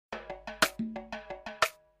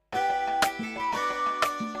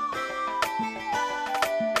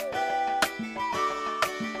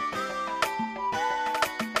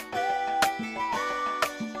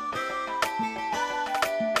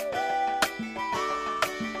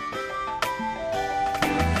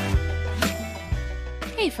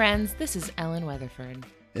Hey friends, this is Ellen Weatherford.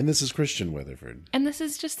 And this is Christian Weatherford. And this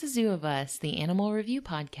is Just the Zoo of Us, the animal review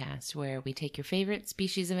podcast where we take your favorite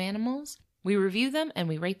species of animals, we review them, and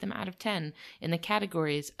we rate them out of 10 in the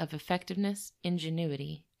categories of effectiveness,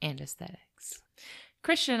 ingenuity, and aesthetics.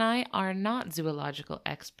 Christian and I are not zoological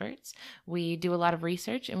experts. We do a lot of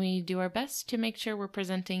research and we do our best to make sure we're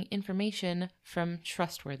presenting information from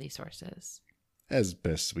trustworthy sources. As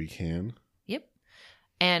best we can. Yep.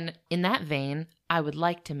 And in that vein, I would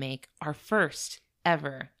like to make our first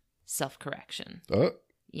ever self-correction. Oh.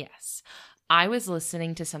 Yes. I was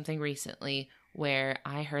listening to something recently where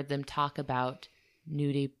I heard them talk about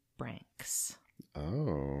nudibranchs.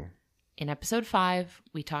 Oh. In episode 5,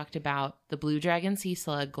 we talked about the blue dragon sea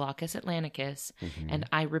slug, Glaucus atlanticus, and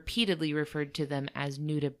I repeatedly referred to them as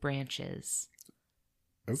nudibranches.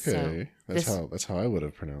 Okay. So that's how I would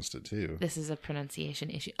have pronounced it too. This is a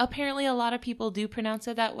pronunciation issue. Apparently a lot of people do pronounce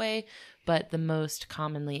it that way, but the most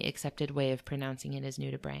commonly accepted way of pronouncing it is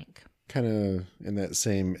nudibranch. Kind of in that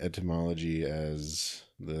same etymology as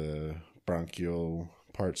the bronchial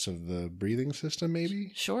parts of the breathing system,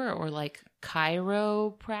 maybe? Sure, or like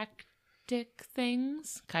chiropractic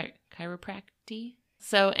things. Chiropractic.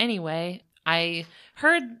 So anyway, I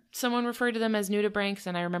heard someone refer to them as nudibranchs,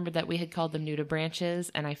 and I remembered that we had called them nudibranches,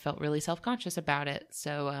 and I felt really self-conscious about it.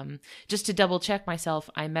 So just to double check myself,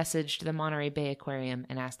 I messaged the Monterey Bay Aquarium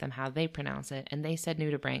and asked them how they pronounce it, and they said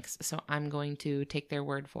nudibranchs. So I'm going to take their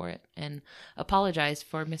word for it and apologize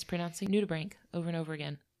for mispronouncing nudibranch over and over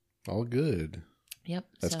again. All good. Yep.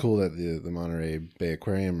 That's cool that the Monterey Bay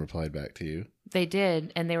Aquarium replied back to you. They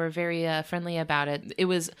did, and they were very friendly about it. It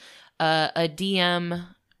was a DM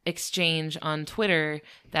exchange on Twitter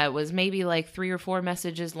that was maybe like 3 or 4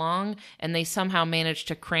 messages long, and they somehow managed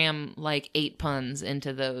to cram like 8 puns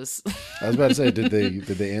into those. I was about to say, did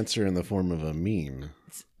they answer in the form of a meme?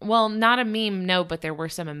 Well, not a meme, no, but there were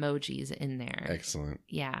some emojis in there. Excellent.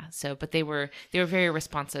 Yeah, but they were very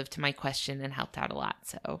responsive to my question and helped out a lot.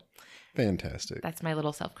 So fantastic. That's my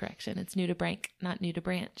little self-correction. It's nudibranch, not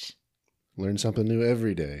nudibranch. Learn something new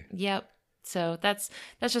every day. Yep. So that's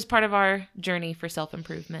just part of our journey for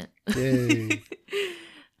self-improvement. Yay.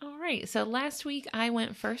 All right. So last week I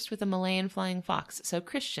went first with a Malayan flying fox. So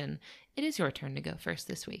Christian, it is your turn to go first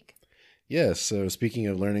this week. Yes. So speaking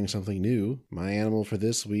of learning something new, my animal for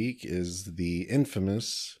this week is the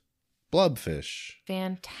infamous blobfish.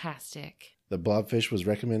 Fantastic. The blobfish was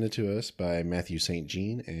recommended to us by Matthew St.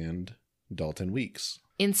 Jean and Dalton Weeks.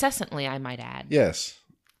 Incessantly, I might add. Yes.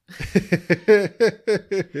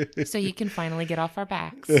 So you can finally get off our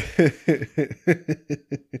backs.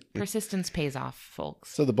 Persistence pays off, folks.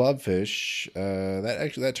 So the blobfish,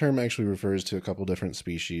 that term actually refers to a couple different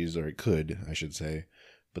species, or it could, I should say.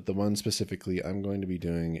 But the one specifically I'm going to be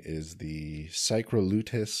doing is the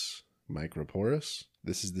Cycrolutus microporus.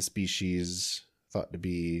 This is the species thought to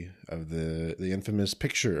be of the infamous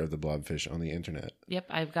picture of the blobfish on the internet. Yep,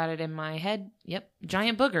 I've got it in my head. Yep,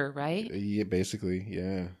 giant booger, right? Yeah, basically,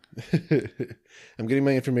 yeah. I'm getting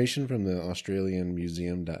my information from the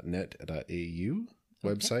australianmuseum.net.au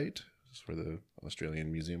website. This is for the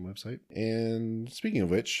Australian Museum website. And speaking of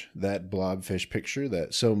which, that blobfish picture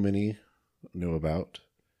that so many know about,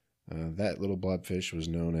 that little blobfish was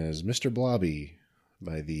known as Mr. Blobby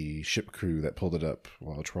by the ship crew that pulled it up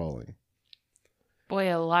while trawling.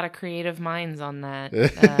 Boy, a lot of creative minds on that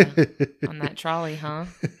trolley, huh?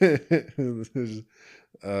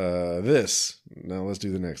 Now let's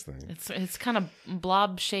do the next thing. It's kind of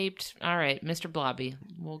blob shaped. All right, Mr. Blobby.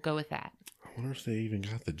 We'll go with that. I wonder if they even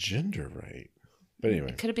got the gender right. But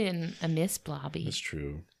anyway, it could have been a Miss Blobby. That's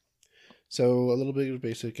true. So a little bit of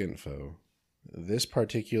basic info. This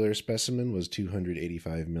particular specimen was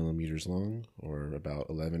 285 millimeters long, or about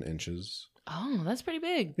 11 inches. Oh, that's pretty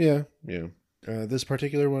big. Yeah. This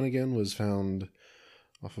particular one, again, was found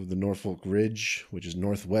off of the Norfolk Ridge, which is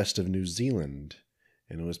northwest of New Zealand,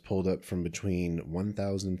 and it was pulled up from between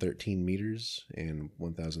 1,013 meters and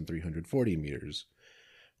 1,340 meters,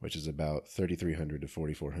 which is about 3,300 to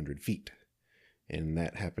 4,400 feet, and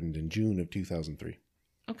that happened in June of 2003.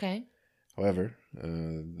 Okay. However,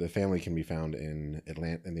 the family can be found in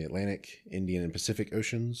the Atlantic, Indian, and Pacific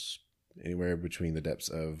Oceans, anywhere between the depths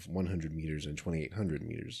of 100 meters and 2,800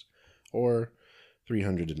 meters. Or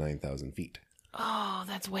 300 to 9,000 feet. Oh,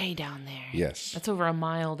 that's way down there. Yes. That's over a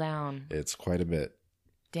mile down. It's quite a bit.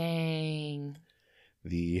 Dang.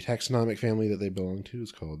 The taxonomic family that they belong to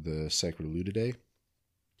is called the Cycroludidae.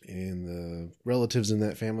 And the relatives in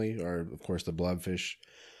that family are, of course, the blobfish,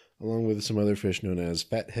 along with some other fish known as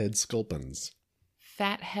fathead sculpins.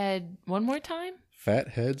 Fathead, one more time?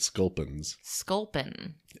 Fathead sculpins.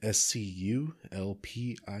 Sculpin. Sculpins.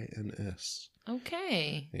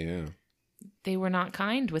 Okay. Yeah. They were not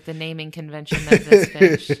kind with the naming convention of this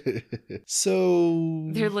fish. So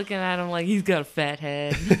They're looking at him like he's got a fat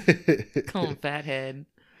head. Call him Fathead.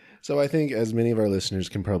 So I think, as many of our listeners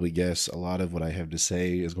can probably guess, a lot of what I have to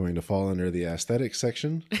say is going to fall under the aesthetic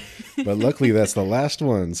section. But luckily, that's the last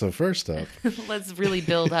one. So first up, let's really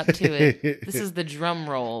build up to it. This is the drum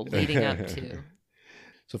roll leading up to.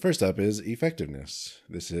 So first up is effectiveness.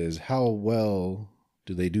 This is how well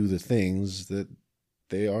do they do the things that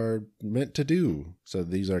they are meant to do. So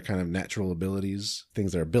these are kind of natural abilities,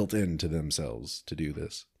 things that are built into themselves to do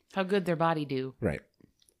this. How good their body do. Right.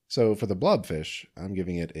 So for the blobfish, I'm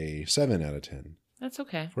giving it a 7 out of 10. That's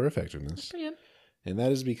okay. For effectiveness. That's pretty good. And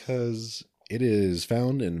that is because it is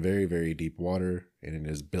found in very, very deep water, and it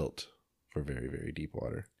is built for very, very deep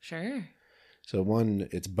water. Sure. So one,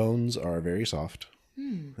 its bones are very soft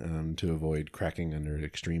to avoid cracking under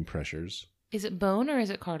extreme pressures. Is it bone or is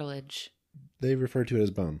it cartilage? They refer to it as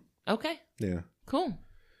bone. Okay. Yeah. Cool.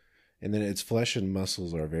 And then its flesh and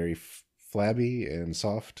muscles are very flabby and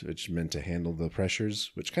soft, which is meant to handle the pressures,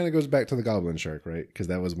 which kind of goes back to the goblin shark, right? Because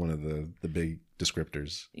that was one of the big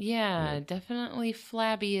descriptors. Yeah, definitely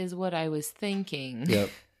flabby is what I was thinking.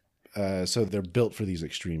 Yep. So they're built for these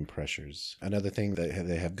extreme pressures. Another thing that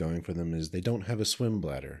they have going for them is they don't have a swim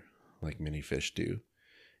bladder like many fish do.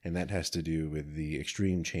 And that has to do with the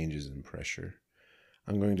extreme changes in pressure.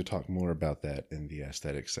 I'm going to talk more about that in the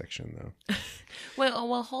aesthetics section, though.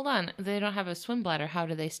 Well, hold on. They don't have a swim bladder. How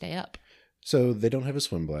do they stay up? So they don't have a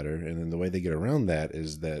swim bladder, and then the way they get around that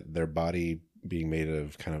is that their body, being made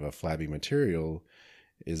of kind of a flabby material,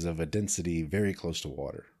 is of a density very close to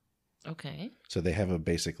water. Okay. So they have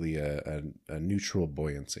basically a neutral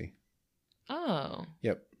buoyancy. Oh.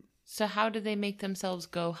 Yep. So how do they make themselves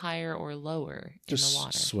go higher or lower in the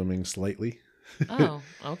water? Just swimming slightly. Oh,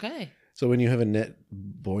 okay. So when you have a net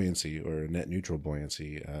buoyancy or a net neutral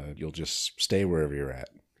buoyancy, you'll just stay wherever you're at,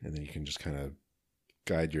 and then you can just kind of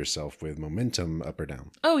guide yourself with momentum up or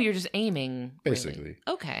down. Oh, you're just aiming. Basically. Really?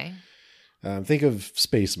 Okay. Think of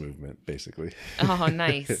space movement, basically. Oh,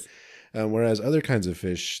 nice. Whereas other kinds of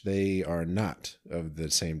fish, they are not of the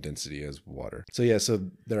same density as water. So yeah,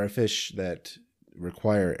 so there are fish that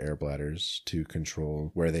require air bladders to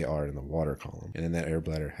control where they are in the water column. And then that air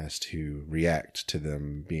bladder has to react to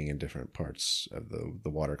them being in different parts of the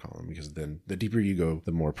water column, because then the deeper you go,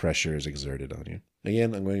 the more pressure is exerted on you.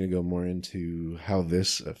 Again, I'm going to go more into how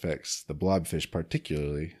this affects the blobfish,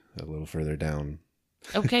 particularly a little further down.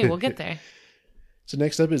 Okay, we'll get there. So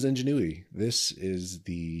next up is ingenuity. This is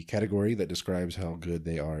the category that describes how good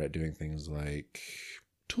they are at doing things like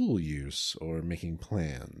tool use or making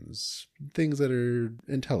plans, things that are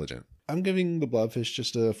intelligent. I'm giving the blobfish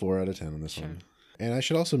just a 4 out of 10 on this one. And I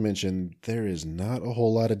should also mention there is not a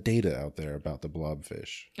whole lot of data out there about the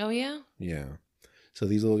blobfish. Oh, yeah? Yeah. So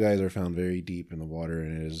these little guys are found very deep in the water,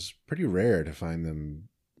 and it is pretty rare to find them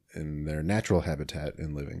in their natural habitat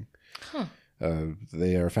and living. Huh.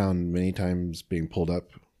 They are found many times being pulled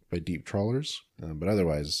up by deep trawlers, but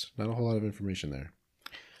otherwise, not a whole lot of information there.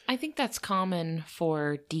 I think that's common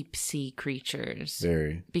for deep sea creatures.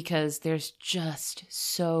 Very. Because there's just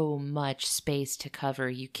so much space to cover.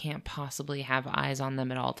 You can't possibly have eyes on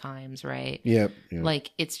them at all times, right? Yep.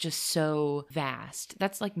 Like, it's just so vast.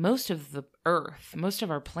 That's like most of the Earth, most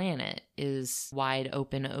of our planet is wide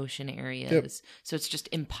open ocean areas. Yep. So it's just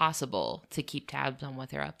impossible to keep tabs on what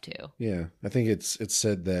they're up to. Yeah. I think it's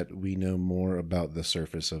said that we know more about the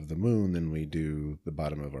surface of the moon than we do the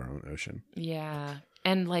bottom of our own ocean. Yeah.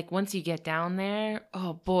 And like once you get down there,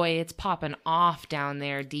 oh boy, it's popping off down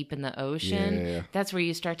there deep in the ocean. Yeah. That's where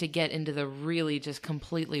you start to get into the really just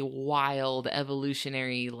completely wild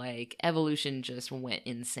evolutionary, like evolution just went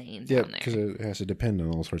insane down there. Because it has to depend on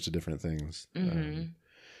all sorts of different things. Mm-hmm.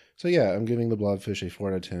 So yeah, I'm giving the blobfish a 4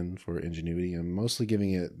 out of 10 for ingenuity. I'm mostly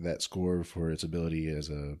giving it that score for its ability as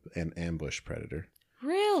an ambush predator.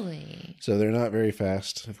 Really? So they're not very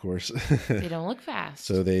fast, of course. They don't look fast.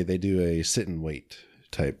 So they do a sit and wait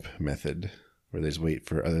type method where they just wait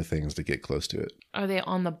for other things to get close to it. Are they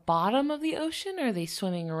on the bottom of the ocean, or are they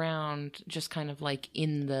swimming around just kind of like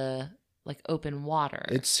in the like open water?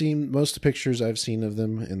 It seemed most of the pictures I've seen of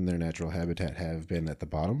them in their natural habitat have been at the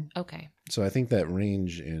bottom. Okay. So I think that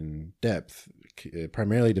range in depth it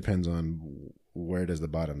primarily depends on where does the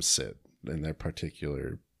bottom sit in their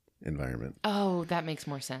particular environment. Oh, that makes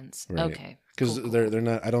more sense. Right. Okay. Because cool. they're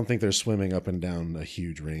not. I don't think they're swimming up and down a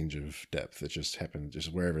huge range of depth. It just happens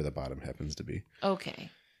just wherever the bottom happens to be.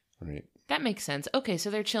 Okay. Right. That makes sense. Okay,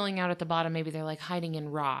 so they're chilling out at the bottom. Maybe they're like hiding in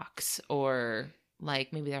rocks or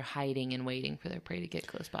like maybe they're hiding and waiting for their prey to get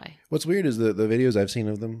close by. What's weird is the videos I've seen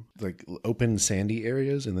of them, like open sandy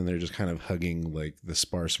areas, and then they're just kind of hugging like the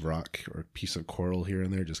sparse rock or piece of coral here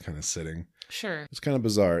and there, just kind of sitting. Sure. It's kind of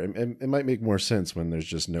bizarre. It might make more sense when there's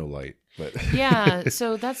just no light. But yeah,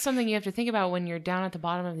 so that's something you have to think about when you're down at the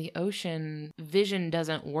bottom of the ocean. Vision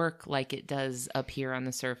doesn't work like it does up here on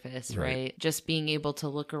the surface, right? Just being able to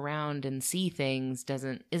look around and see things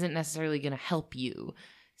isn't necessarily going to help you.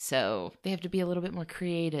 So they have to be a little bit more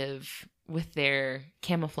creative with their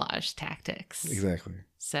camouflage tactics. Exactly.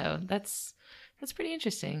 So that's pretty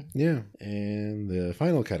interesting. Yeah. And the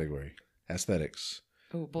final category, aesthetics.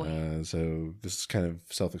 Oh, boy. So this is kind of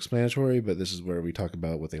self-explanatory, but this is where we talk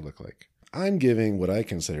about what they look like. I'm giving what I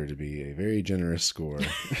consider to be a very generous score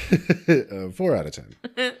of 4 out of 10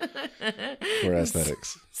 for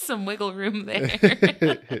aesthetics. Some wiggle room there.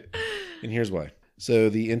 And here's why. So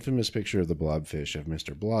the infamous picture of the blobfish of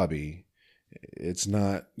Mr. Blobby, it's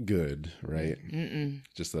not good, right? Mm-mm.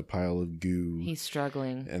 Just a pile of goo. He's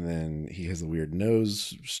struggling. And then he has a weird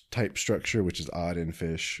nose type structure, which is odd in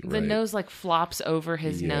fish. The nose like flops over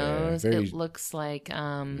his nose. It looks like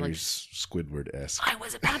very Squidward-esque. I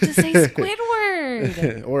was about to say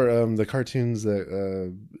Squidward. Or the cartoons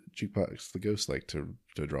that Jukebox the Ghost like to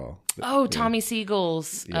draw. Tommy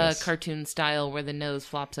Siegel's cartoon style where the nose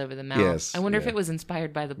flops over the mouth. Yes, I wonder if it was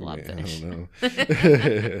inspired by the blobfish. I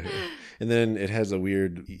don't know. And then it has a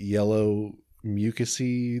weird yellow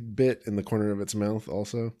mucusy bit in the corner of its mouth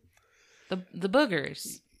also. The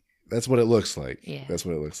boogers. That's what it looks like. Yeah. That's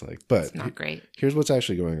what it looks like. But it's not great. Here's what's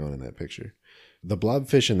actually going on in that picture. The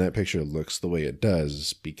blobfish in that picture looks the way it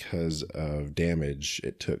does because of damage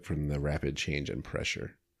it took from the rapid change in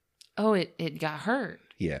pressure. Oh, it got hurt.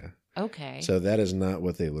 Yeah. Okay. So that is not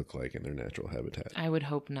what they look like in their natural habitat. I would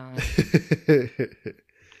hope not.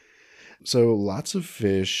 So lots of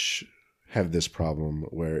fish have this problem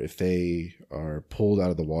where if they are pulled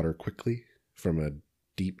out of the water quickly from a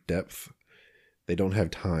deep depth, they don't have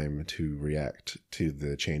time to react to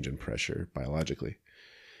the change in pressure biologically.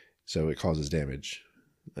 So it causes damage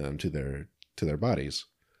to their bodies.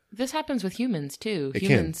 This happens with humans too.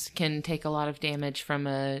 Humans can take a lot of damage from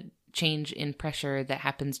a change in pressure that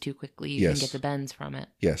happens too quickly. You can get the bends from it.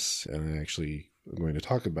 Yes, and I actually am going to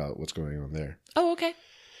talk about what's going on there. Oh, okay.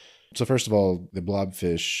 So first of all, the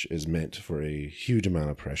blobfish is meant for a huge amount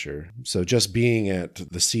of pressure. So just being at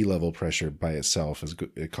the sea level pressure by itself,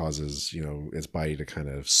 it causes, its body to kind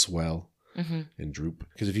of swell and droop.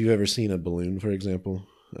 Because if you've ever seen a balloon, for example,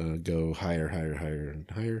 go higher, higher, higher, and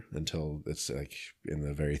higher until it's like in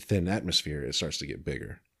the very thin atmosphere, it starts to get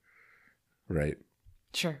bigger. Right?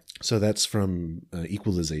 Sure. So that's from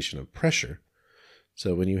equalization of pressure.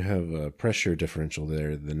 So when you have a pressure differential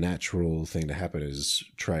there, the natural thing to happen is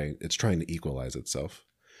it's trying to equalize itself.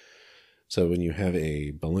 So when you have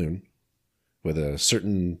a balloon with a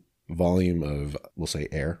certain volume of, we'll say,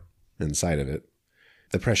 air inside of it,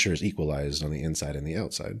 the pressure is equalized on the inside and the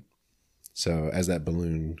outside. So as that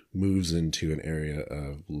balloon moves into an area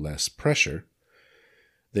of less pressure,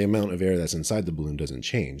 the amount of air that's inside the balloon doesn't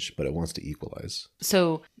change, but it wants to equalize.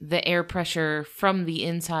 So the air pressure from the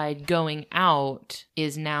inside going out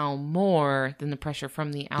is now more than the pressure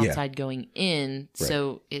from the outside going in. Right.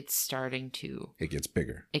 So it's starting to... It gets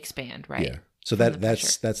bigger. Expand, right? Yeah. So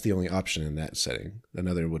that's the only option in that setting.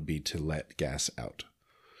 Another would be to let gas out.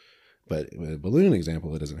 But with a balloon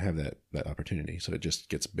example, it doesn't have that opportunity, so it just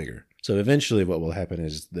gets bigger. So eventually what will happen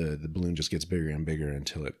is the balloon just gets bigger and bigger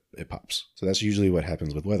until it pops. So that's usually what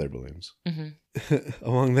happens with weather balloons. Mm-hmm.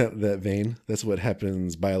 Along that vein, that's what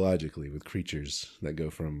happens biologically with creatures that go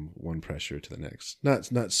from one pressure to the next.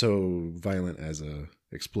 Not so violent as a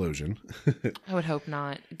explosion. I would hope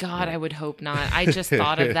not. God, I would hope not. I just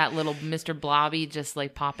thought of that little Mr. Blobby just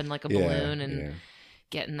like popping like a balloon and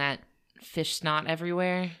getting that fish snot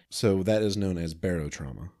everywhere. So that is known as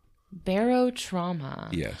barotrauma. Barotrauma.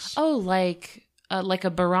 Yes. Oh, like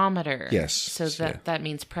a barometer. Yes. So that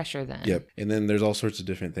means pressure then. Yep. And then there's all sorts of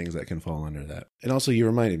different things that can fall under that. And also you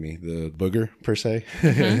reminded me, the booger per se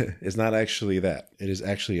is not actually that. It is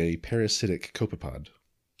actually a parasitic copepod.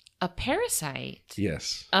 A parasite?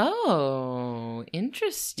 Yes. Oh,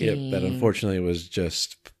 interesting. Yep. That unfortunately was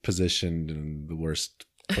just positioned in the worst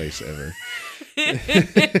place ever.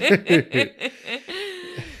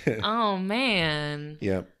 Oh man.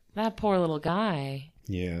 Yep. That poor little guy.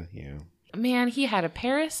 Yeah. Man, he had a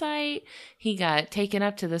parasite. He got taken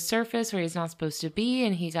up to the surface where he's not supposed to be,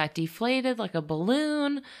 and he got deflated like a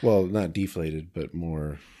balloon. Well, not deflated, but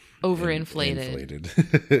more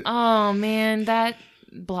overinflated. Oh man, that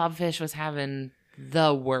blobfish was having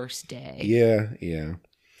the worst day. Yeah.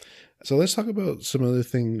 So let's talk about some other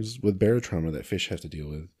things with barotrauma that fish have to deal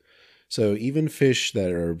with. So even fish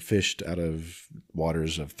that are fished out of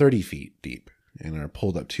waters of 30 feet deep and are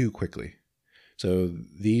pulled up too quickly. So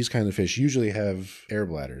these kind of fish usually have air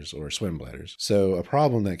bladders or swim bladders. So a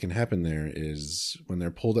problem that can happen there is when they're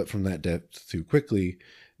pulled up from that depth too quickly,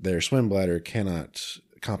 their swim bladder cannot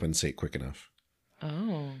compensate quick enough.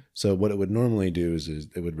 Oh. So what it would normally do is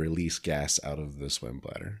it would release gas out of the swim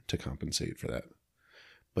bladder to compensate for that.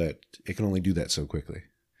 But it can only do that so quickly.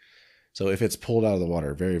 So if it's pulled out of the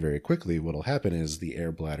water very, very quickly, what will happen is the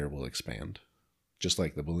air bladder will expand. Just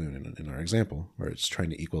like the balloon in our example, where it's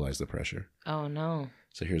trying to equalize the pressure. Oh, no.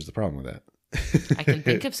 So here's the problem with that. I can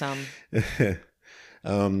think of some.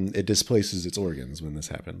 It displaces its organs when this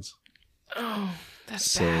happens. Oh,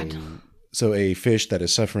 that's bad. So a fish that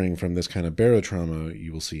is suffering from this kind of barotrauma,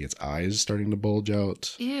 you will see its eyes starting to bulge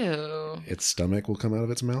out. Ew. Its stomach will come out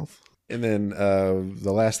of its mouth. And then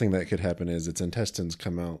the last thing that could happen is its intestines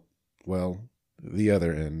come out, well, the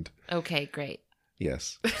other end. Okay, great.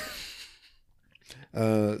 Yes.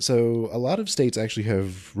 So a lot of states actually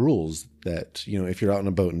have rules that, if you're out on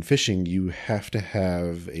a boat and fishing, you have to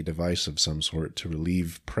have a device of some sort to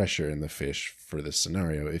relieve pressure in the fish for this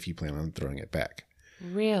scenario if you plan on throwing it back.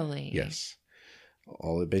 Really? Yes.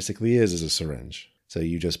 All it basically is a syringe. So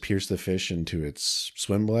you just pierce the fish into its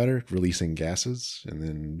swim bladder, releasing gases, and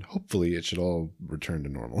then hopefully it should all return to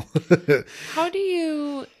normal. How do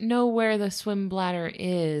you know where the swim bladder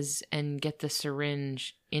is and get the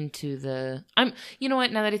syringe into the... You know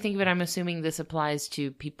what? Now that I think of it, I'm assuming this applies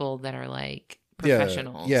to people that are like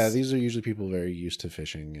professionals. Yeah, these are usually people very used to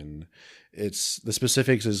fishing, and the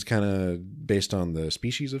specifics is kind of based on the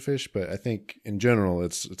species of fish, but I think in general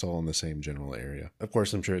it's all in the same general area. Of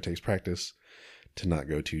course, I'm sure it takes practice to not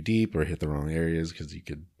go too deep or hit the wrong areas because you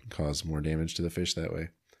could cause more damage to the fish that way.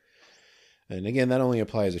 And again, that only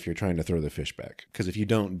applies if you're trying to throw the fish back. Because if you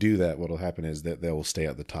don't do that, what will happen is that they will stay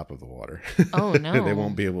at the top of the water. Oh, no. They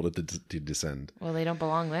won't be able to descend. Well, they don't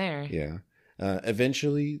belong there. Yeah.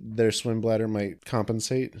 Eventually, their swim bladder might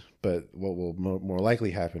compensate, but what will more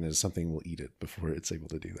likely happen is something will eat it before it's able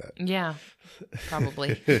to do that. Yeah,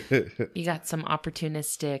 probably. You got some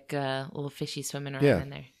opportunistic little fishy swimming around in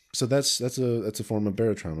there. So that's a form of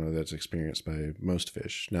barotrauma that's experienced by most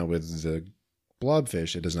fish. Now with the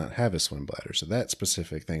blobfish, it does not have a swim bladder, so that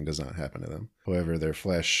specific thing does not happen to them. However, their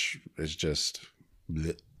flesh is just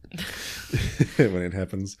bleh when it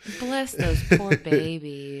happens. Bless those poor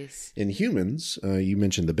babies. In humans, you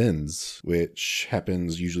mentioned the bends, which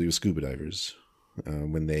happens usually with scuba divers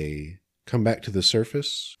when they come back to the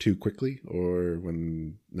surface too quickly or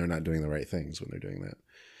when they're not doing the right things when they're doing that.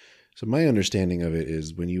 So my understanding of it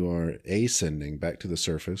is when you are ascending back to the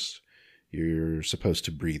surface, you're supposed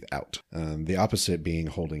to breathe out. The opposite being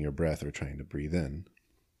holding your breath or trying to breathe in.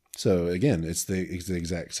 So again, it's the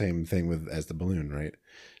exact same thing as the balloon, right?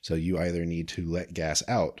 So you either need to let gas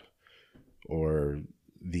out or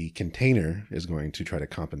the container is going to try to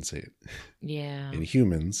compensate. Yeah. In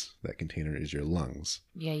humans, that container is your lungs.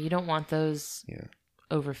 Yeah, you don't want those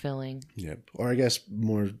overfilling. Yep. Or I guess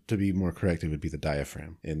to be more correct, it would be the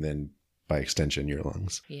diaphragm. And then by extension, your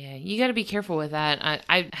lungs. Yeah, you got to be careful with that.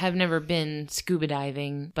 I have never been scuba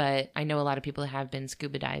diving, but I know a lot of people have been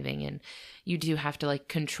scuba diving, and you do have to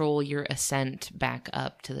control your ascent back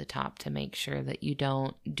up to the top to make sure that you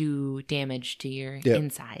don't do damage to your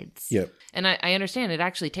insides. Yep. And I understand it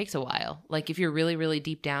actually takes a while. If you're really, really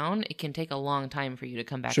deep down, it can take a long time for you to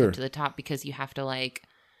come back up to the top because you have to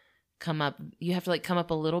come up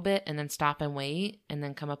a little bit and then stop and wait, and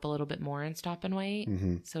then come up a little bit more and stop and wait.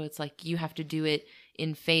 Mm-hmm. So it's you have to do it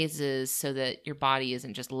in phases so that your body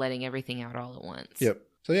isn't just letting everything out all at once. Yep.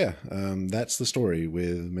 So yeah, that's the story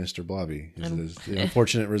with Mr. Blobby. Is the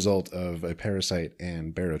unfortunate result of a parasite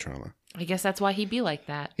and barotrauma. I guess that's why he'd be like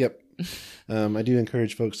that. Yep. I do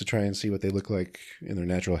encourage folks to try and see what they look like in their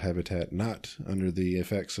natural habitat, not under the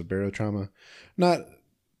effects of barotrauma. Not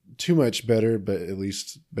too much better, but at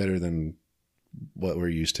least better than what we're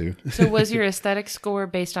used to. So was your aesthetic score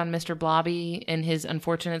based on Mr. Blobby and his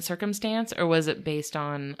unfortunate circumstance, or was it based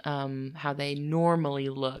on how they normally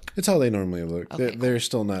look? It's how they normally look. Okay, they're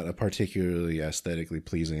still not a particularly aesthetically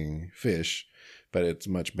pleasing fish, but it's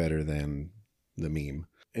much better than the meme.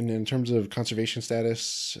 And in terms of conservation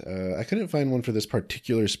status, I couldn't find one for this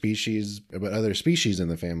particular species, but other species in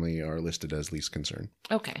the family are listed as least concern.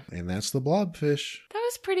 Okay. And that's the blobfish. That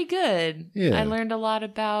was pretty good. Yeah. I learned a lot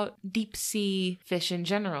about deep sea fish in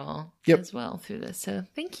general as well through this. So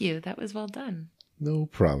thank you. That was well done. No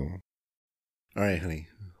problem. All right, honey.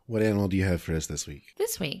 What animal do you have for us this week?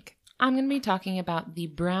 This week, I'm going to be talking about the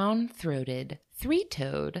brown-throated,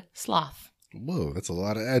 three-toed sloth. Whoa, that's a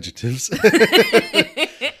lot of adjectives.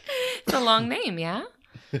 It's a long name, yeah?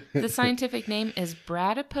 The scientific name is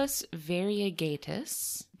Bradypus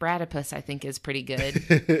variegatus. Bradypus, I think, is pretty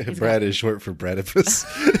good. Brad is short for Bradypus.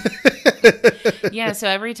 Yeah, so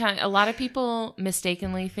every time, a lot of people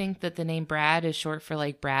mistakenly think that the name Brad is short for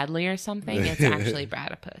like Bradley or something. It's actually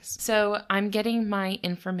Bradypus. So I'm getting my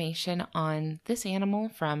information on this animal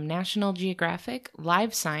from National Geographic,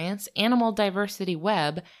 Live Science, Animal Diversity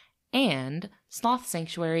Web, and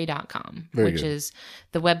slothsanctuary.com, which is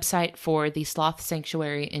the website for the sloth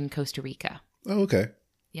sanctuary in Costa Rica. Oh, okay.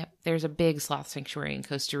 Yep. There's a big sloth sanctuary in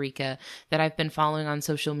Costa Rica that I've been following on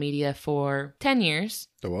social media for 10 years.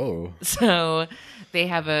 Whoa. So they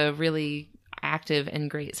have a really active and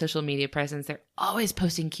great social media presence. They're always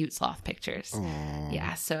posting cute sloth pictures. Aww.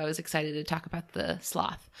 Yeah. So I was excited to talk about the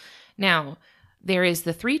sloth. Now, there is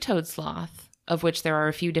the three-toed sloth, of which there are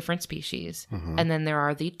a few different species. Uh-huh. And then there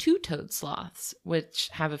are the two-toed sloths, which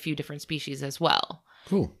have a few different species as well.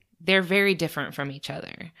 Cool. They're very different from each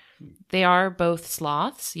other. They are both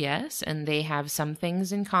sloths, yes, and they have some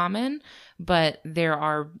things in common, but there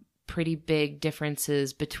are pretty big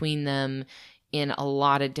differences between them in a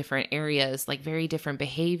lot of different areas, like very different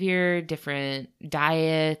behavior, different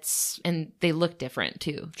diets, and they look different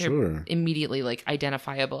too. They're immediately like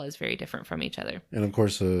identifiable as very different from each other. And of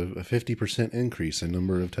course, a 50% increase in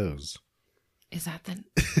number of toes. Is that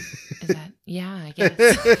yeah, I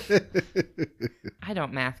guess. I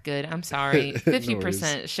don't math good. I'm sorry.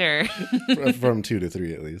 50%, sure. From 2 to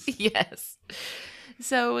 3 at least. Yes.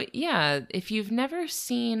 So, yeah, if you've never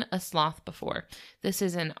seen a sloth before, this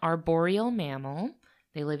is an arboreal mammal.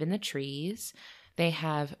 They live in the trees. They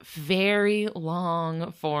have very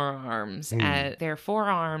long forearms. Their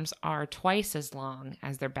forearms are twice as long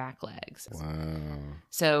as their back legs. Wow.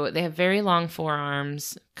 So they have very long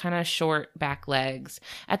forearms, kind of short back legs.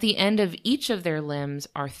 At the end of each of their limbs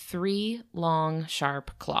are 3 long,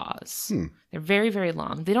 sharp claws. They're very, very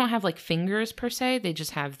long. They don't have like fingers per se. They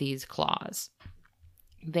just have these claws.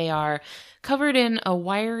 They are covered in a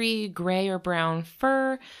wiry gray or brown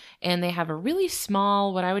fur, and they have a really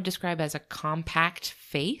small, what I would describe as a compact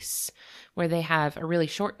face, where they have a really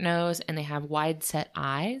short nose and they have wide set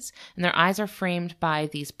eyes, and their eyes are framed by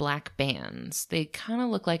these black bands. They kind of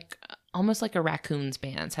look like almost like a raccoon's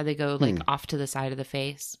bands, how they go like off to the side of the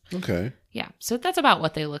face. Okay. Yeah, so that's about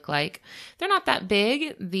what they look like. They're not that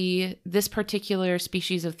big. This particular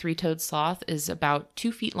species of three-toed sloth is about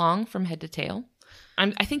 2 feet long from head to tail.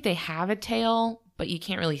 I think they have a tail, but you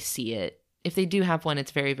can't really see it. If they do have one, it's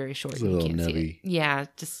very, very short. It's a little you can't nubby. see it. Yeah,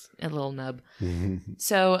 just a little nub.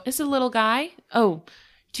 So this is a little guy. Oh,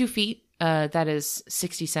 2 feet. That is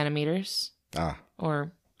 60 centimeters.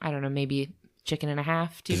 Or, I don't know, maybe chicken and a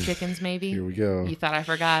half, 2 chickens maybe. Here we go. You thought I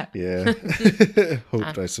forgot? Yeah.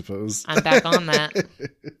 Hoped, I suppose. I'm back on that.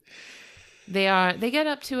 They get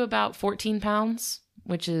up to about 14 pounds.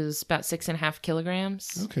 Which is about 6.5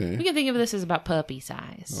 kilograms. Okay. We can think of this as about puppy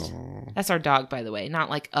size. Aww. That's our dog, by the way. Not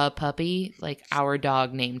like a puppy, like our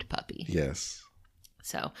dog named Puppy. Yes.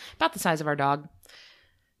 So, about the size of our dog.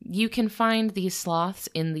 You can find these sloths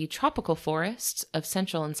in the tropical forests of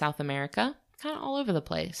Central and South America. Kind of all over the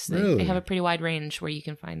place. They have a pretty wide range where you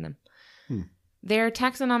can find them. Their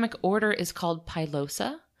taxonomic order is called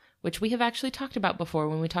Pilosa, which we have actually talked about before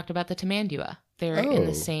when we talked about the Tamandua. They're in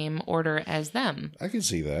the same order as them. I can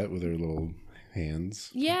see that with their little hands.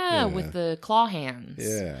 Yeah, with the claw hands.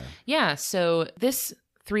 Yeah. Yeah, so this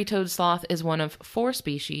three-toed sloth is one of 4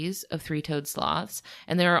 species of three-toed sloths,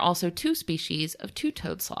 and there are also 2 species of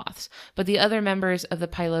two-toed sloths. But the other members of the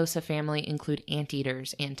Pilosa family include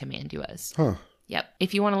anteaters and tamanduas. Huh. Yep.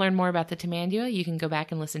 If you want to learn more about the tamandua, you can go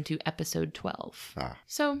back and listen to episode 12.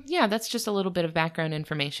 So, yeah, that's just a little bit of background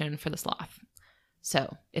information for the sloth.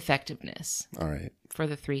 So, effectiveness. All right. For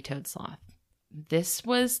the three-toed sloth. This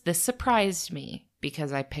surprised me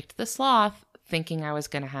because I picked the sloth thinking I was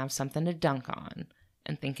going to have something to dunk on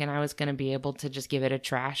and thinking I was going to be able to just give it a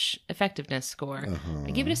trash effectiveness score.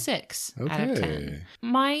 I give it a 6 out of 10.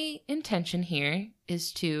 My intention here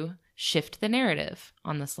is to shift the narrative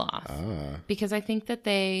on the sloth because I think that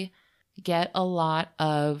they get a lot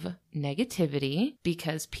of negativity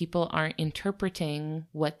because people aren't interpreting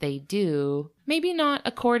what they do, maybe not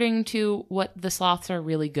according to what the sloths are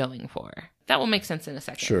really going for. That will make sense in a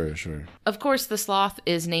second. Sure. Of course, the sloth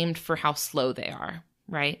is named for how slow they are,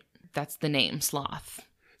 right? That's the name, sloth.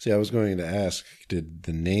 See, I was going to ask, did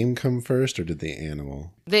the name come first or did the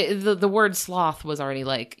animal? The word sloth was already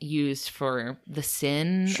like used for the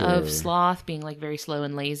sin of sloth, being like very slow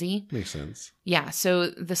and lazy. Makes sense. Yeah, so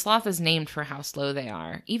the sloth is named for how slow they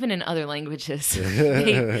are. Even in other languages,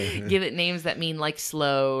 they give it names that mean like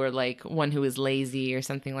slow or like one who is lazy or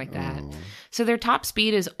something like that. Oh. So their top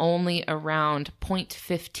speed is only around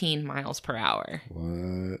 0.15 miles per hour.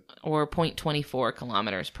 What? Or 0.24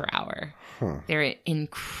 kilometers per hour. Huh. They're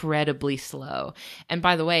incredibly slow. And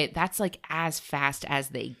by the way, that's like as fast as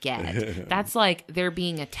they get. That's like they're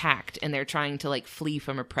being attacked and they're trying to like flee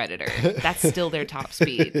from a predator. That's still their top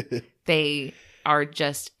speed. They are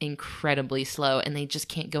just incredibly slow and they just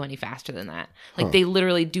can't go any faster than that. Like they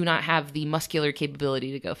literally do not have the muscular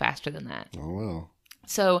capability to go faster than that. Oh, well.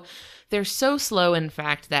 So they're so slow, in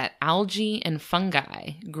fact, that algae and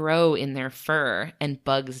fungi grow in their fur and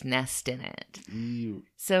bugs nest in it. Ew.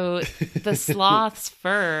 So the sloth's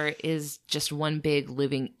fur is just one big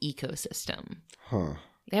living ecosystem. Huh.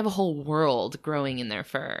 They have a whole world growing in their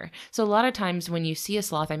fur. So a lot of times when you see a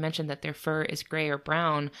sloth, I mentioned that their fur is gray or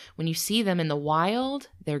brown. When you see them in the wild,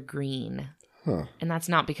 they're green. Huh. And that's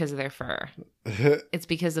not because of their fur. It's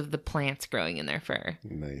because of the plants growing in their fur.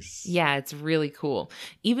 Nice. Yeah, it's really cool.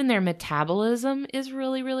 Even their metabolism is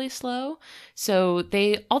really, really slow. So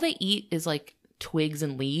all they eat is like twigs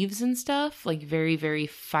and leaves and stuff, like very, very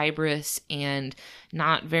fibrous and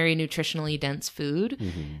not very nutritionally dense food.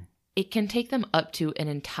 Mm-hmm. It can take them up to an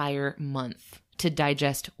entire month to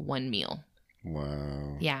digest one meal.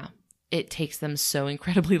 Wow. Yeah. It takes them so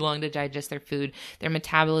incredibly long to digest their food. Their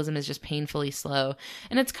metabolism is just painfully slow.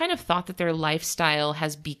 And it's kind of thought that their lifestyle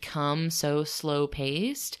has become so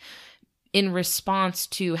slow-paced in response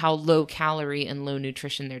to how low calorie and low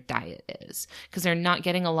nutrition their diet is. Because they're not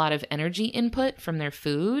getting a lot of energy input from their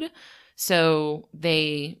food. So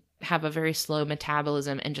they have a very slow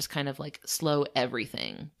metabolism and just kind of like slow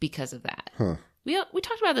everything because of that. Huh. We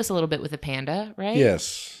talked about this a little bit with a panda, right?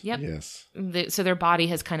 Yes. Yep. Yes. So their body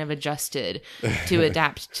has kind of adjusted to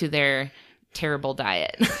adapt to their terrible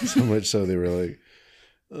diet. So much so they were like,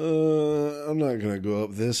 I'm not going to go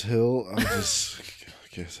up this hill. I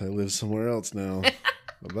guess I live somewhere else now.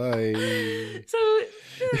 Bye-bye. So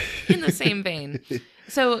in the same vein.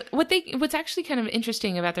 So what's actually kind of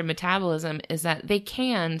interesting about their metabolism is that they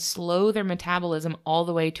can slow their metabolism all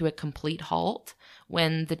the way to a complete halt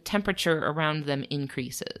when the temperature around them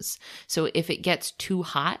increases. So if it gets too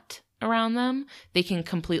hot around them, they can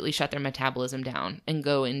completely shut their metabolism down and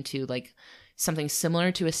go into like something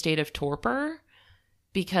similar to a state of torpor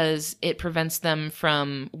because it prevents them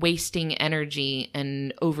from wasting energy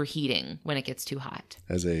and overheating when it gets too hot.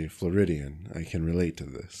 As a Floridian, I can relate to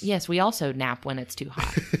this. Yes, we also nap when it's too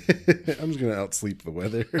hot. I'm just going to outsleep the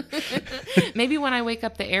weather. Maybe when I wake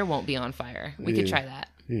up, the air won't be on fire. We could try that.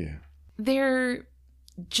 Yeah. They're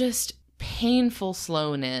just painful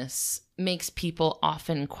slowness makes people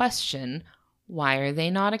often question, why are they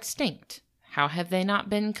not extinct? How have they not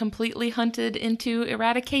been completely hunted into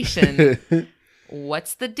eradication?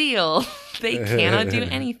 What's the deal? They cannot do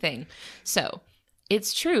anything. So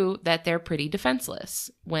it's true that they're pretty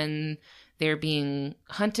defenseless. When they're being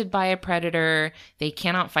hunted by a predator, they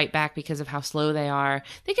cannot fight back because of how slow they are.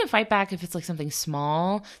 They can fight back if it's like something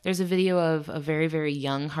small. There's a video of a very, very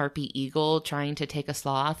young harpy eagle trying to take a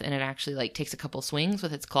sloth, and it actually like takes a couple swings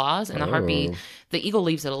with its claws, and the eagle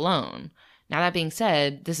leaves it alone. Now, that being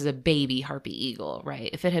said, this is a baby harpy eagle, right?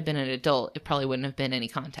 If it had been an adult, it probably wouldn't have been any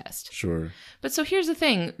contest. Sure. But so here's the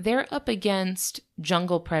thing. They're up against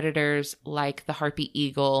jungle predators like the harpy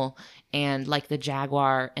eagle and like the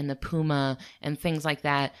jaguar and the puma and things like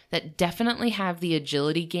that definitely have the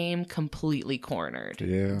agility game completely cornered.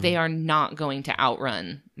 Yeah. They are not going to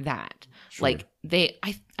outrun that. Sure. Like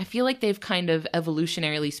I feel like they've kind of,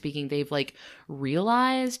 evolutionarily speaking, they've like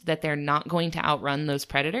realized that they're not going to outrun those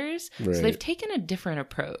predators. Right. So they've taken a different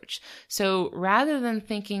approach. So rather than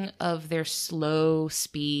thinking of their slow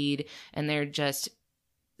speed and their just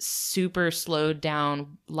super slowed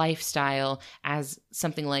down lifestyle as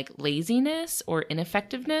something like laziness or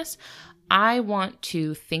ineffectiveness, I want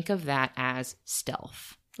to think of that as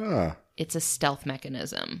stealth. It's a stealth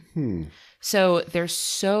mechanism. So they're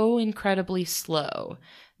so incredibly slow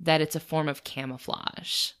that it's a form of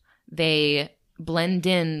camouflage. They blend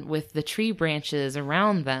in with the tree branches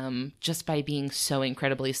around them just by being so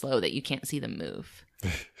incredibly slow that you can't see them move.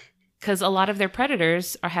 Because a lot of their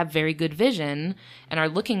predators have very good vision and are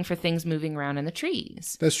looking for things moving around in the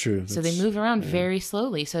trees. That's true. So they move around very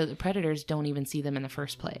slowly so the predators don't even see them in the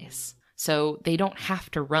first place. So they don't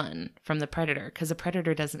have to run from the predator because the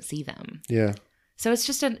predator doesn't see them. Yeah. So it's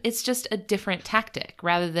just a different tactic.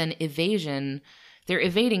 Rather than evasion, they're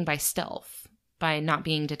evading by stealth, by not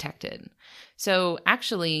being detected. So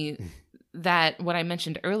actually, that what I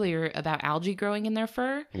mentioned earlier about algae growing in their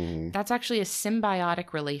fur, that's actually a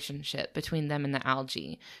symbiotic relationship between them and the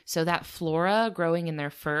algae. So that flora growing in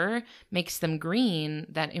their fur makes them green,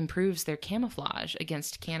 that improves their camouflage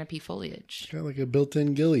against canopy foliage. Got like a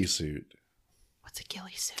built-in ghillie suit. What's a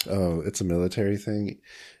ghillie suit? Oh, it's a military thing.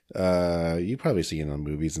 You probably see it on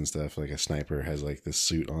movies and stuff. Like a sniper has like this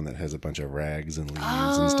suit on that has a bunch of rags and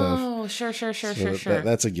leaves and stuff. Oh, sure.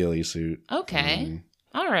 That's a ghillie suit. Okay.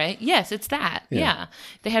 All right. Yes, it's that. Yeah.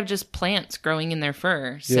 They have just plants growing in their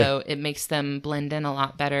fur, so it makes them blend in a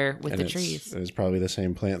lot better with the trees. It's probably the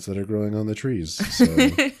same plants that are growing on the trees. So.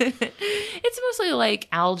 It's mostly like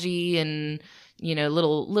algae and,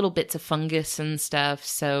 little bits of fungus and stuff.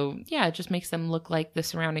 So, yeah, it just makes them look like the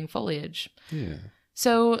surrounding foliage. Yeah.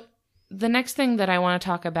 So, the next thing that I want to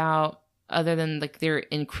talk about, other than like their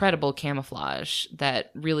incredible camouflage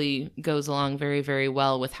that really goes along very, very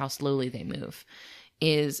well with how slowly they move,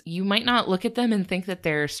 is you might not look at them and think that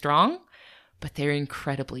they're strong, but they're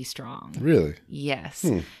incredibly strong. Really? Yes.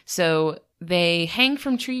 So they hang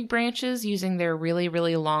from tree branches using their really,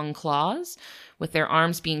 really long claws, with their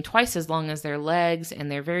arms being twice as long as their legs and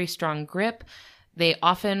their very strong grip. They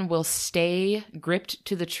often will stay gripped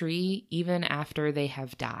to the tree even after they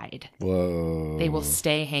have died. Whoa. They will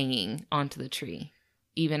stay hanging onto the tree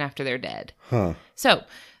even after they're dead. Huh. So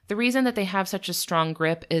the reason that they have such a strong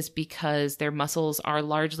grip is because their muscles are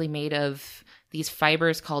largely made of these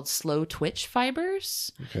fibers called slow twitch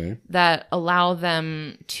fibers that allow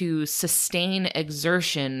them to sustain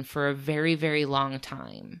exertion for a very, very long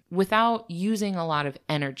time without using a lot of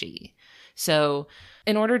energy. So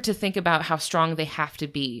in order to think about how strong they have to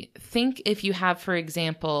be, think if you have, for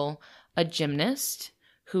example, a gymnast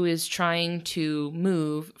who is trying to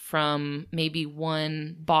move from maybe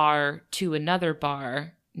one bar to another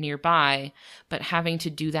bar nearby, but having to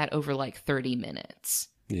do that over like 30 minutes.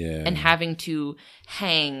 Yeah. And having to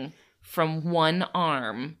hang from one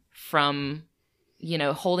arm from,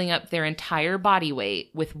 holding up their entire body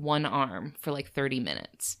weight with one arm for like 30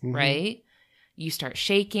 minutes, right? You start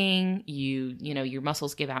shaking, your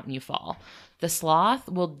muscles give out and you fall. The sloth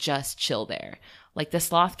will just chill there. Like the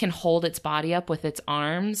sloth can hold its body up with its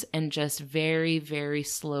arms and just very, very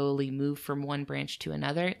slowly move from one branch to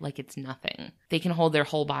another like it's nothing. They can hold their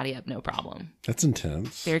whole body up, no problem. That's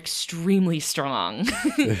intense. They're extremely strong.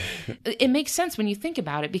 It makes sense when you think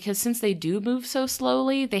about it, because since they do move so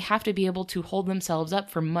slowly, they have to be able to hold themselves up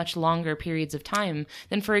for much longer periods of time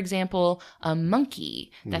than, for example, a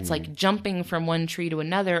monkey that's like jumping from one tree to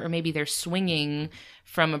another, or maybe they're swinging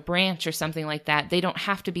from a branch or something like that. They don't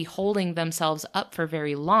have to be holding themselves up for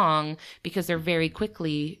very long because they're very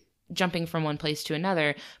quickly jumping from one place to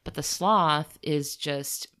another. But the sloth is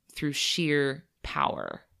just, through sheer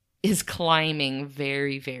power, is climbing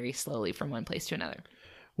very, very slowly from one place to another.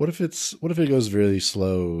 What if it goes really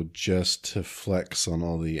slow just to flex on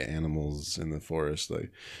all the animals in the forest? Like,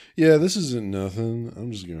 yeah, this isn't nothing.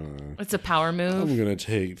 It's a power move. I'm gonna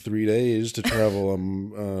take 3 days to travel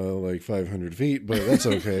like 500 feet, but that's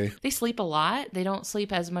okay. They sleep a lot. They don't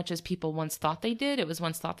sleep as much as people once thought they did. It was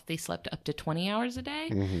once thought that they slept up to 20 hours a day,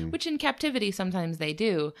 which in captivity sometimes they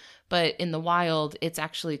do, but in the wild it's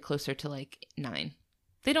actually closer to like 9.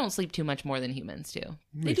 They don't sleep too much more than humans do.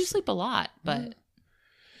 They do sleep a lot, but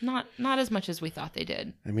not as much as we thought they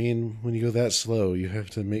did. I mean, when you go that slow, you have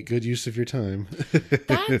to make good use of your time.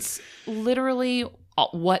 That's literally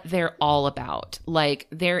what they're all about. Like,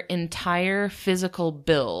 their entire physical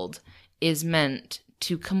build is meant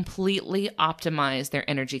to completely optimize their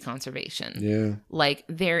energy conservation. Yeah. Like,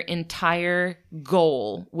 their entire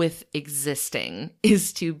goal with existing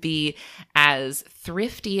is to be as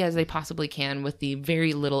thrifty as they possibly can with the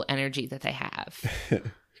very little energy that they have.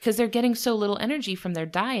 Because they're getting so little energy from their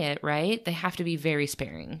diet, right? They have to be very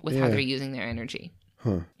sparing with how they're using their energy.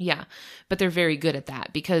 Huh. Yeah. But they're very good at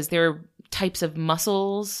that because their types of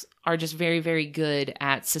muscles are just very, very good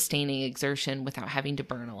at sustaining exertion without having to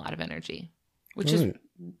burn a lot of energy. Which is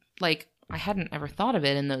like, I hadn't ever thought of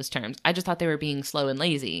it in those terms. I just thought they were being slow and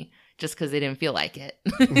lazy just because they didn't feel like it.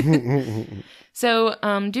 So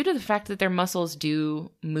due to the fact that their muscles do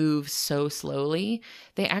move so slowly,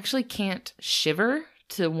 they actually can't shiver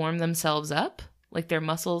to warm themselves up. Like, their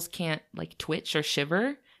muscles can't like twitch or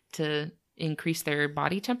shiver to increase their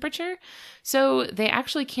body temperature. So they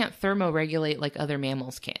actually can't thermoregulate like other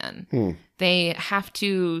mammals can. They have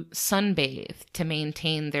to sunbathe to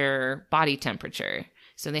maintain their body temperature.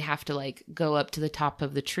 So they have to like go up to the top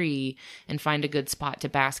of the tree and find a good spot to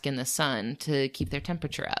bask in the sun to keep their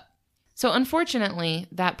temperature up. So unfortunately,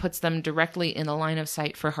 that puts them directly in the line of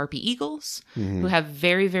sight for harpy eagles, who have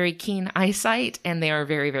very, very keen eyesight, and they are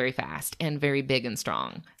very, very fast and very big and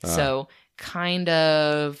strong. So kind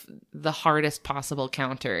of the hardest possible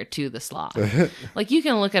counter to the sloth. Like, you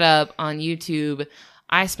can look it up on YouTube.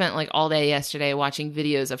 I spent like all day yesterday watching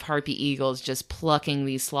videos of harpy eagles just plucking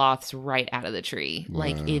these sloths right out of the tree.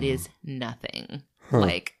 Like, it is nothing.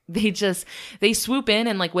 Like, they swoop in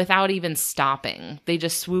and, like, without even stopping, they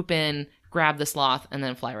just swoop in, grab the sloth, and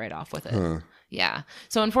then fly right off with it. Yeah.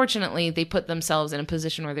 So unfortunately, they put themselves in a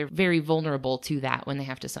position where they're very vulnerable to that when they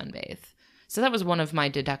have to sunbathe. So that was one of my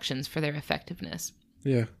deductions for their effectiveness.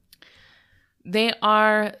 Yeah. They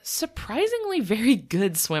are surprisingly very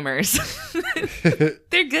good swimmers.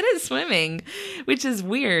 They're good at swimming, which is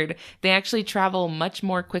weird. They actually travel much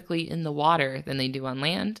more quickly in the water than they do on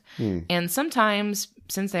land. And sometimes,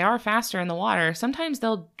 since they are faster in the water, sometimes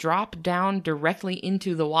they'll drop down directly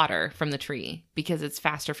into the water from the tree because it's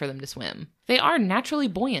faster for them to swim. They are naturally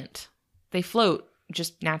buoyant. They float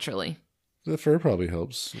just naturally. The fur probably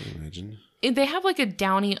helps, I imagine. They have like a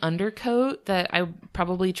downy undercoat that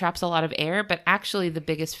probably traps a lot of air, but actually the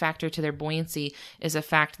biggest factor to their buoyancy is the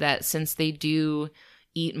fact that since they do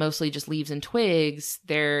eat mostly just leaves and twigs,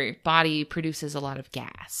 their body produces a lot of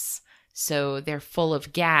gas. So they're full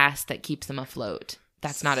of gas that keeps them afloat.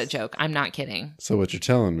 That's not a joke. I'm not kidding. So what you're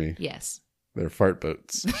telling me? Yes. They're fart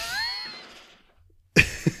boats.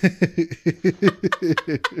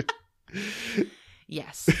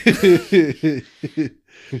 Yes.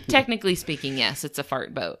 Technically speaking, yes, it's a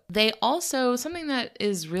fart boat. They also, something that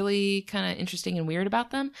is really kind of interesting and weird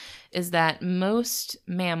about them is that most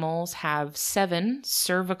mammals have 7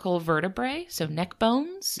 cervical vertebrae, so neck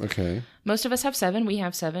bones. Okay. Most of us have 7. We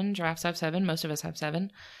have 7. Giraffes have 7. Most of us have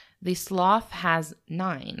 7. The sloth has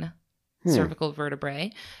 9 cervical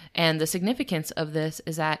vertebrae. And the significance of this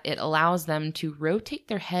is that it allows them to rotate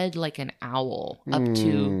their head like an owl up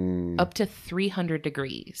to 300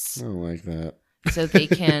 degrees. I don't like that. So they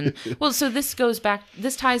can, well, so this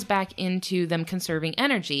ties back into them conserving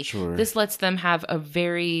energy. Sure. This lets them have a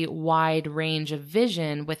very wide range of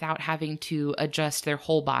vision without having to adjust their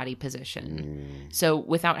whole body position. So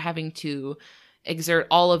without having to exert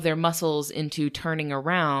all of their muscles into turning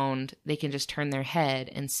around, they can just turn their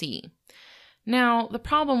head and see. Now, the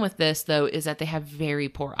problem with this, though, is that they have very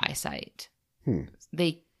poor eyesight.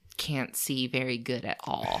 They can't see very good at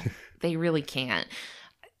all. They really can't.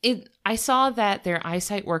 I saw that their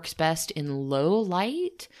eyesight works best in low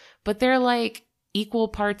light, but they're like equal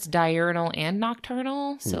parts diurnal and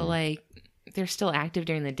nocturnal. So like they're still active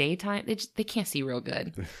during the daytime. They can't see real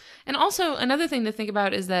good. And also another thing to think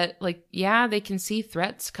about is that, like, yeah, they can see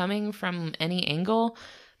threats coming from any angle,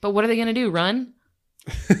 but what are they going to do? Run?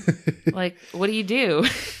 Like, what do you do?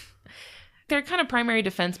 Their kind of primary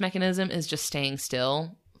defense mechanism is just staying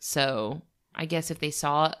still. So I guess if they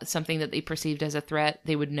saw something that they perceived as a threat,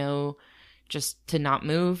 they would know just to not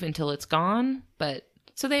move until it's gone. But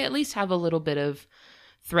so they at least have a little bit of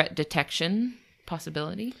threat detection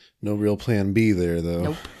possibility. No real plan B there, though.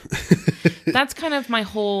 Nope. That's kind of my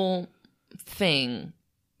whole thing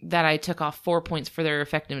that I took off 4 points for their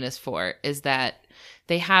effectiveness for, is that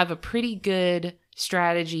they have a pretty good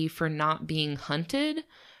strategy for not being hunted.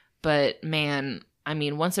 But man, I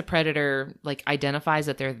mean, once a predator like identifies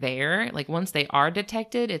that they're there, like once they are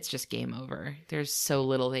detected, it's just game over. There's so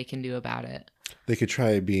little they can do about it. They could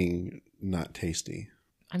try being not tasty.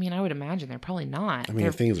 I mean, I would imagine they're probably not. I mean,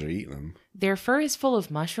 if things are eating them. Their fur is full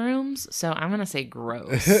of mushrooms, so I'm going to say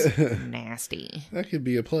gross. Nasty. That could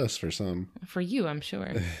be a plus for some. For you, I'm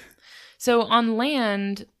sure. So on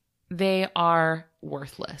land, they are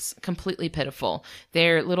worthless, completely pitiful.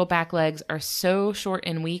 Their little back legs are so short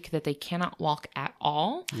and weak that they cannot walk at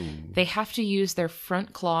all. They have to use their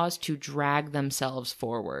front claws to drag themselves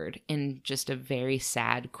forward in just a very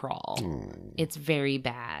sad crawl. It's very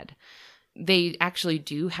bad. They actually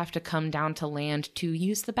do have to come down to land to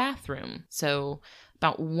use the bathroom. So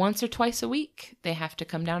about once or twice a week, they have to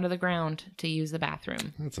come down to the ground to use the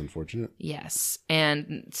bathroom. That's unfortunate. Yes.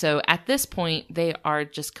 And so at this point, they are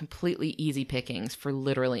just completely easy pickings for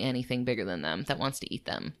literally anything bigger than them that wants to eat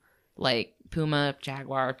them. Like puma,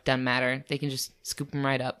 jaguar, doesn't matter. They can just scoop them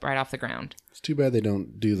right up, right off the ground. It's too bad they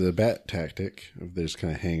don't do the bat tactic of they're just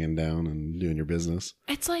kind of hanging down and doing your business.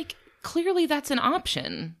 It's like, clearly that's an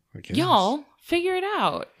option. I Y'all, figure it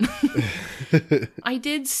out. I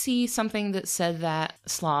did see something that said that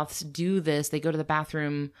sloths do this. They go to the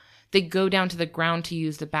bathroom. They go down to the ground to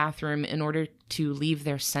use the bathroom in order to leave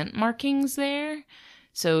their scent markings there.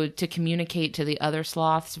 So to communicate to the other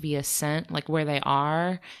sloths via scent, like where they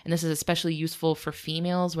are, and this is especially useful for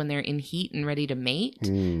females when they're in heat and ready to mate,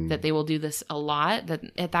 that they will do this a lot. That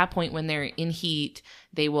at that point when they're in heat,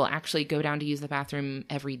 they will actually go down to use the bathroom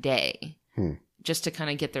every day just to kind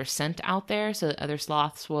of get their scent out there so that other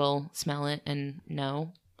sloths will smell it and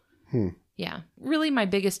know. Yeah. Really, my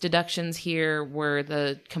biggest deductions here were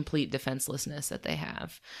the complete defenselessness that they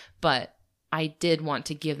have. But I did want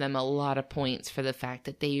to give them a lot of points for the fact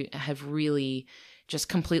that they have really just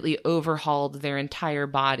completely overhauled their entire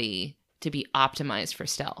body to be optimized for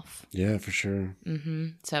stealth. Yeah, for sure.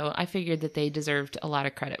 So I figured that they deserved a lot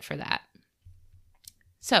of credit for that.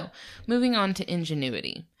 So, moving on to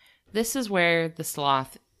ingenuity. This is where the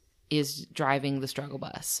sloth is driving the struggle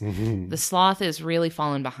bus. The sloth is really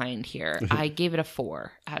falling behind here. I gave it a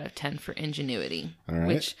 4 out of 10 for ingenuity,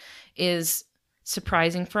 which is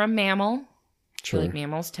surprising for a mammal. Sure. I feel like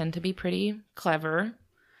mammals tend to be pretty clever,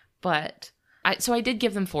 but I did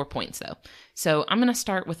give them 4 points though. So I'm going to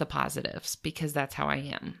start with the positives because that's how I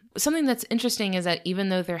am. Something that's interesting is that even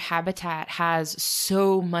though their habitat has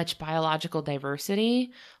so much biological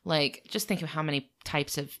diversity, like just think of how many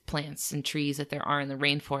types of plants and trees that there are in the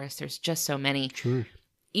rainforest. There's just so many. Sure.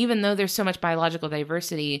 Even though there's so much biological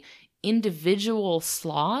diversity, individual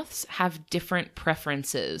sloths have different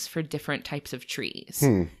preferences for different types of trees.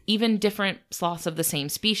 Even different sloths of the same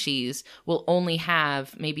species will only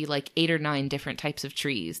have maybe like 8 or 9 different types of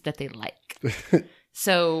trees that they like.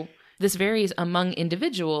 So this varies among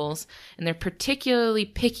individuals, and they're particularly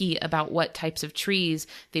picky about what types of trees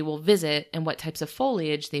they will visit and what types of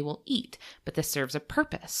foliage they will eat. But this serves a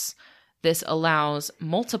purpose. This allows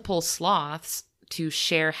multiple sloths to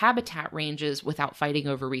share habitat ranges without fighting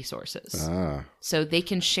over resources. So they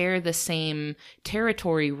can share the same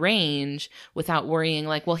territory range without worrying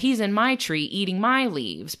like, well, he's in my tree eating my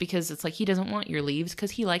leaves, because it's like he doesn't want your leaves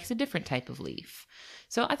because he likes a different type of leaf.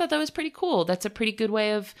 So I thought that was pretty cool. That's a pretty good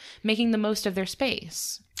way of making the most of their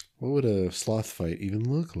space. What would a sloth fight even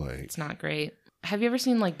look like? It's not great. Have you ever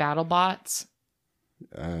seen like battle bots?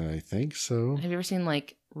 I think so. Have you ever seen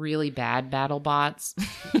like really bad battle bots?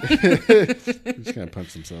 Just kind of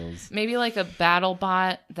punch themselves. Maybe like a battle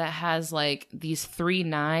bot that has like these 3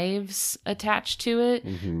 knives attached to it,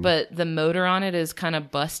 but the motor on it is kind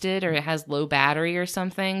of busted, or it has low battery or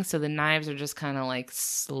something. So the knives are just kind of like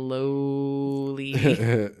slowly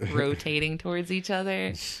rotating towards each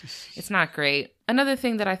other. It's not great. Another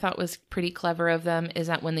thing that I thought was pretty clever of them is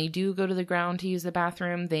that when they do go to the ground to use the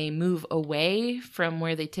bathroom, they move away from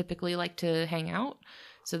where they typically like to hang out.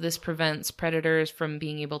 So this prevents predators from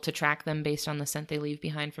being able to track them based on the scent they leave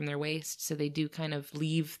behind from their waste. So they do kind of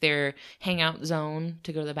leave their hangout zone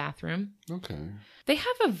to go to the bathroom. Okay. They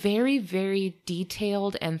have a very, very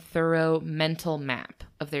detailed and thorough mental map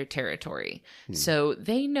of their territory. So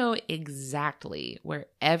they know exactly where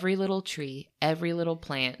every little tree, every little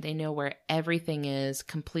plant, they know where everything is,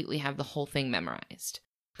 completely have the whole thing memorized.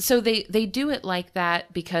 So they do it like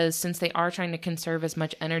that because since they are trying to conserve as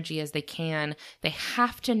much energy as they can, they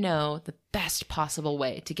have to know the best possible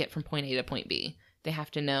way to get from point A to point B. They have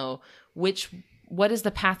to know what is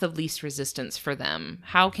the path of least resistance for them?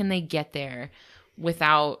 How can they get there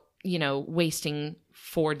without, wasting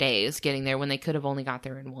 4 days getting there when they could have only got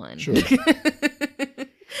there in 1? Sure.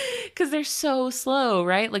 Because they're so slow,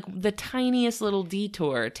 right? Like the tiniest little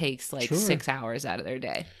detour takes like 6 hours out of their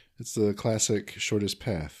day. It's the classic shortest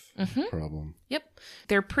path problem. Yep.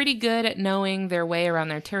 They're pretty good at knowing their way around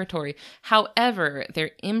their territory. However,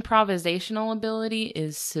 their improvisational ability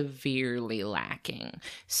is severely lacking.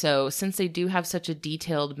 So since they do have such a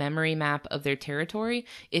detailed memory map of their territory,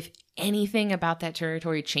 if anything about that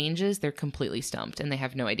territory changes, they're completely stumped and they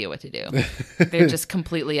have no idea what to do. They're just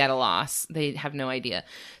completely at a loss. They have no idea.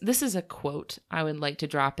 This is a quote I would like to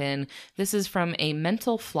drop in. This is from a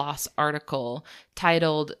Mental Floss article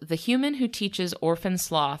titled "The Human Who Teaches Orphan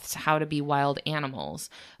Sloths How to Be Wild Animals"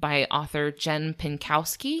 by author Jen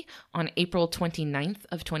Pinkowski on April 29th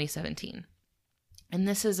of 2017. And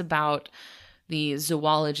this is about the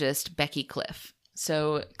zoologist Becky Cliff.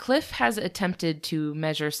 So Cliff has attempted to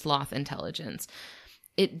measure sloth intelligence.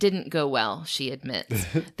 It didn't go well, she admits.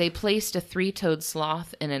 They placed a 3-toed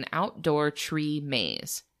sloth in an outdoor tree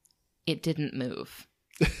maze. It didn't move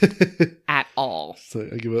at all. So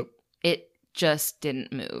I give up. It just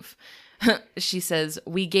didn't move. She says,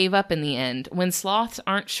 "We gave up in the end. When sloths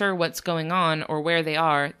aren't sure what's going on or where they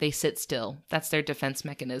are, they sit still. That's their defense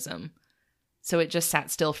mechanism." So it just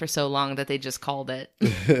sat still for so long that they just called it.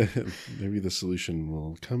 Maybe the solution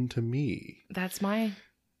will come to me. That's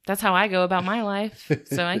how I go about my life,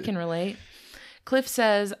 so I can relate. Cliff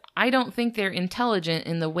says, I don't think they're intelligent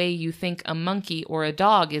in the way you think a monkey or a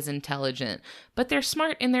dog is intelligent, but they're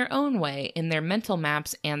smart in their own way, in their mental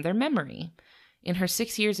maps and their memory. In her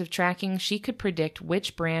 6 years of tracking, she could predict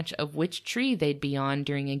which branch of which tree they'd be on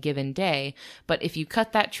during a given day, but if you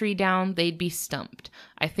cut that tree down, they'd be stumped.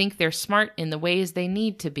 I think they're smart in the ways they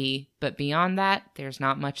need to be, but beyond that, there's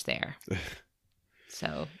not much there.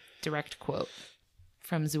 So, direct quote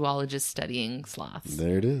from zoologists studying sloths.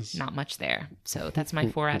 There it is. Not much there. So that's my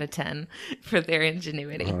 4 out of 10 for their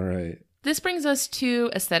ingenuity. All right. This brings us to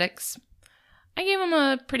aesthetics. I gave them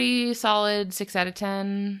a pretty solid 6 out of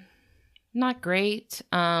 10. Not great,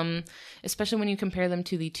 especially when you compare them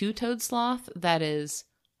to the two-toed sloth. That is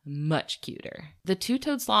much cuter. The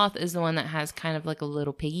two-toed sloth is the one that has kind of like a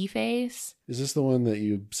little piggy face. Is this the one that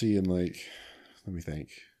you see in let me think.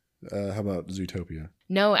 How about Zootopia?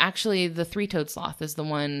 No, actually, the three-toed sloth is the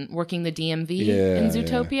one working the DMV in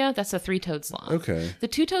Zootopia. Yeah. That's a three-toed sloth. Okay. The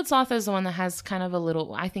two-toed sloth is the one that has kind of a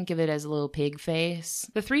little, I think of it as a little pig face.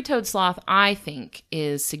 The three-toed sloth, I think,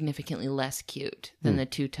 is significantly less cute than the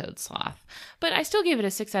two-toed sloth. But I still gave it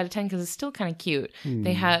a 6 out of 10 because it's still kind of cute.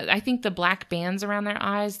 They have, I think the black bands around their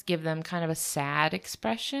eyes give them kind of a sad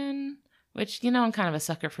expression, which, I'm kind of a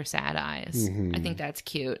sucker for sad eyes. I think that's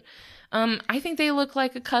cute. I think they look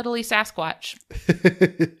like a cuddly Sasquatch.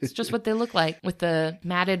 It's just what they look like with the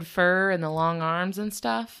matted fur and the long arms and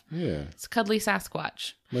stuff. Yeah. It's a cuddly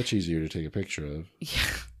Sasquatch. Much easier to take a picture of. Yeah,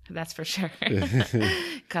 that's for sure.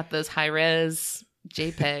 Got those high-res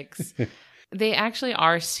JPEGs. They actually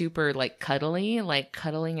are super cuddly,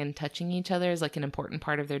 cuddling and touching each other is an important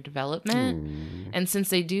part of their development. And since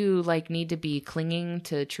they do need to be clinging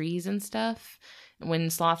to trees and stuff,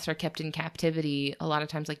 when sloths are kept in captivity, a lot of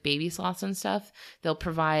times baby sloths and stuff, they'll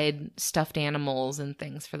provide stuffed animals and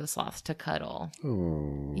things for the sloths to cuddle.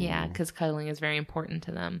 Oh. Yeah, because cuddling is very important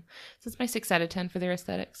to them. So it's my 6 out of 10 for their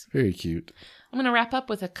aesthetics. Very cute. I'm going to wrap up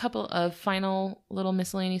with a couple of final little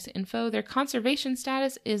miscellaneous info. Their conservation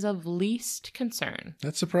status is of least concern.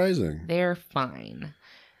 That's surprising. They're fine.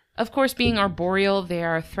 Of course, being arboreal, they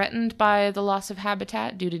are threatened by the loss of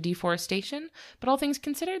habitat due to deforestation, but all things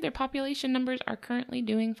considered, their population numbers are currently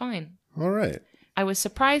doing fine. All right. I was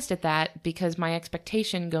surprised at that because my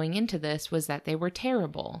expectation going into this was that they were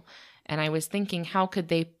terrible. And I was thinking, how could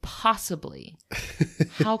they possibly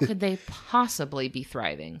be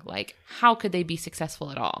thriving? How could they be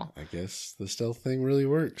successful at all? I guess the stealth thing really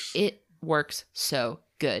works. It works so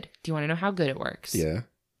good. Do you want to know how good it works? Yeah.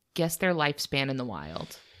 Guess their lifespan in the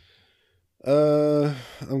wild. I'm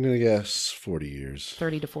going to guess 40 years.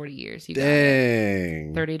 30 to 40 years. You Dang.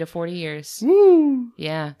 got it. 30 to 40 years. Woo!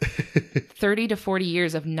 Yeah. 30 to 40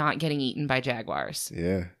 years of not getting eaten by jaguars.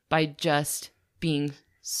 Yeah. By just being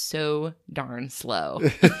so darn slow.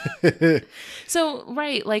 So,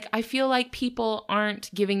 right, I feel like people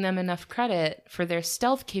aren't giving them enough credit for their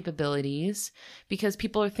stealth capabilities because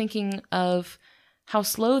people are thinking of how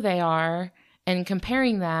slow they are and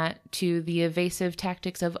comparing that to the evasive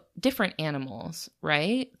tactics of different animals,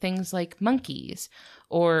 right? Things like monkeys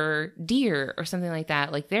or deer or something like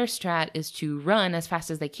that. Their strat is to run as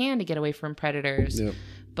fast as they can to get away from predators. Yep.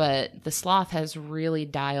 But the sloth has really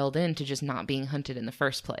dialed into just not being hunted in the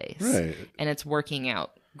first place. Right. And it's working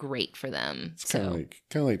out great for them. It's kind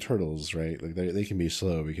of like turtles, right? They can be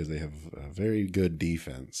slow because they have a very good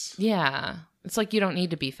defense. Yeah. It's you don't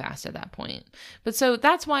need to be fast at that point. But so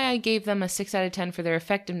that's why I gave them a 6 out of 10 for their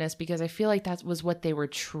effectiveness, because I feel like that was what they were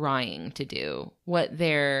trying to do. What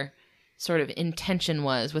their sort of intention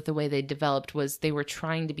was with the way they developed was they were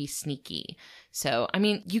trying to be sneaky. So,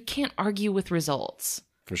 you can't argue with results.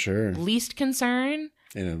 For sure. Least concern.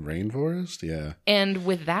 In a rainforest? Yeah. And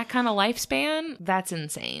with that kind of lifespan, that's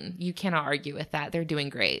insane. You cannot argue with that. They're doing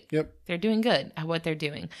great. Yep. They're doing good at what they're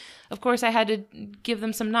doing. Of course, I had to give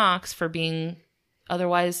them some knocks for being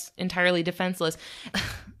otherwise entirely defenseless.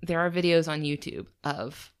 There are videos on YouTube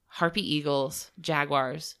of harpy eagles,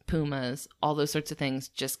 jaguars, pumas, all those sorts of things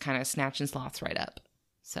just kind of snatching sloths right up.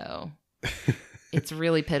 So it's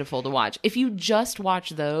really pitiful to watch. If you just watch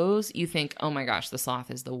those, you think, oh my gosh, the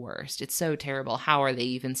sloth is the worst. It's so terrible. How are they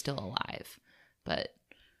even still alive? But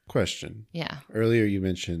question. Yeah. Earlier you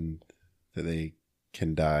mentioned that they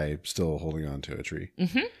can die still holding on to a tree.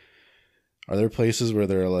 Mm-hmm. Are there places where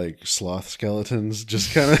there are sloth skeletons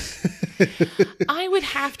just kind of... I would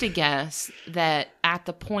have to guess that at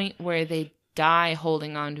the point where they die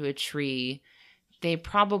holding onto a tree, they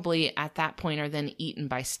probably at that point are then eaten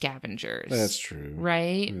by scavengers. That's true.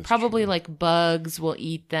 Right? That's probably true. Bugs will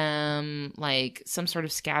eat them. Some sort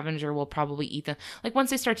of scavenger will probably eat them. Once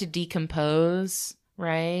they start to decompose,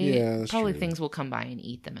 right? Yeah, that's probably true. Things will come by and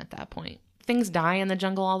eat them at that point. things die in the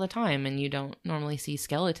jungle all the time, and you don't normally see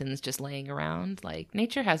skeletons just laying around. Like,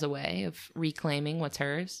 nature has a way of reclaiming what's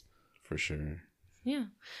hers. For sure. Yeah.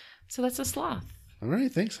 So that's a sloth. All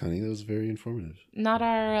right. Thanks, honey. That was very informative. Not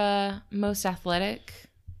our most athletic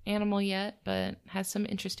animal yet, but has some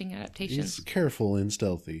interesting adaptations. He's careful and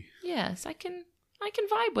stealthy. Yes, I can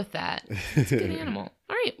vibe with that. It's a good animal.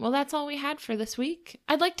 All right, well, that's all we had for this week.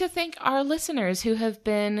 I'd like to thank our listeners who have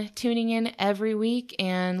been tuning in every week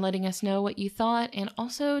and letting us know what you thought, and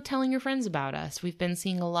also telling your friends about us. We've been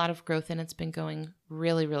seeing a lot of growth, and it's been going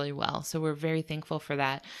really, really well, so we're very thankful for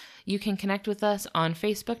that. You can connect with us on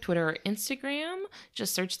Facebook, Twitter, or Instagram.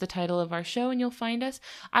 Just search the title of our show and you'll find us.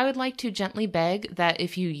 I would like to gently beg that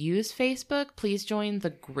if you use Facebook, please join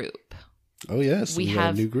the group. Oh, yes. We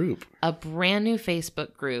have a new group. A brand new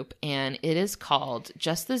Facebook group, and it is called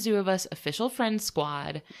Just the Zoo of Us Official Friend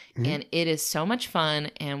Squad. Mm-hmm. And it is so much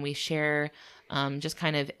fun, and we share just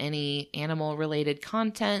kind of any animal-related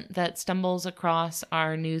content that stumbles across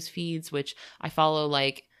our news feeds, which I follow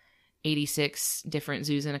like 86 different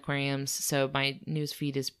zoos and aquariums, so my news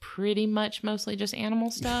feed is pretty much mostly just animal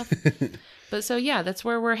stuff. But so yeah, that's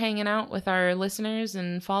where we're hanging out with our listeners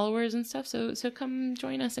and followers and stuff. So come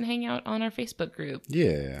join us and hang out on our Facebook group.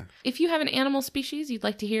 Yeah. If you have an animal species you'd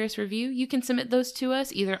like to hear us review, you can submit those to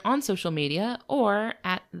us either on social media or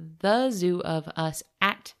at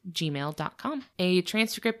thezooofus@gmail.com. A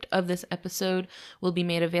transcript of this episode will be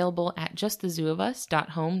made available at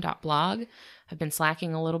justthe.home.blog. I've been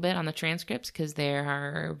slacking a little bit on the transcripts because they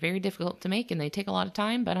are very difficult to make and they take a lot of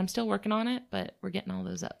time, but I'm still working on it, but we're getting all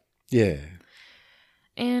those up. Yeah.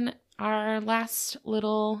 And our last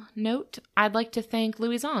little note, I'd like to thank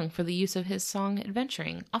Louis Zong for the use of his song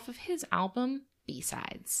Adventuring off of his album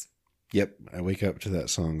B-Sides. Yep, I wake up to that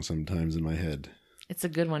song sometimes in my head. It's a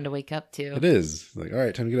good one to wake up to. It is. Like, all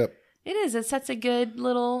right, time to get up. It is. It sets a good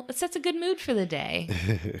mood for the day.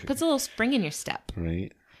 Puts a little spring in your step.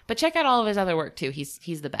 Right. But check out all of his other work too.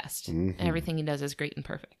 He's the best. Mm-hmm. Everything he does is great and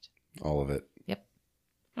perfect. All of it. Yep.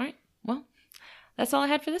 All right. Well, that's all I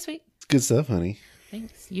had for this week. Good stuff, honey.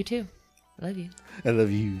 Thanks. You too. I love you. I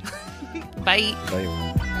love you. Bye. Bye,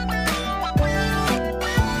 everyone.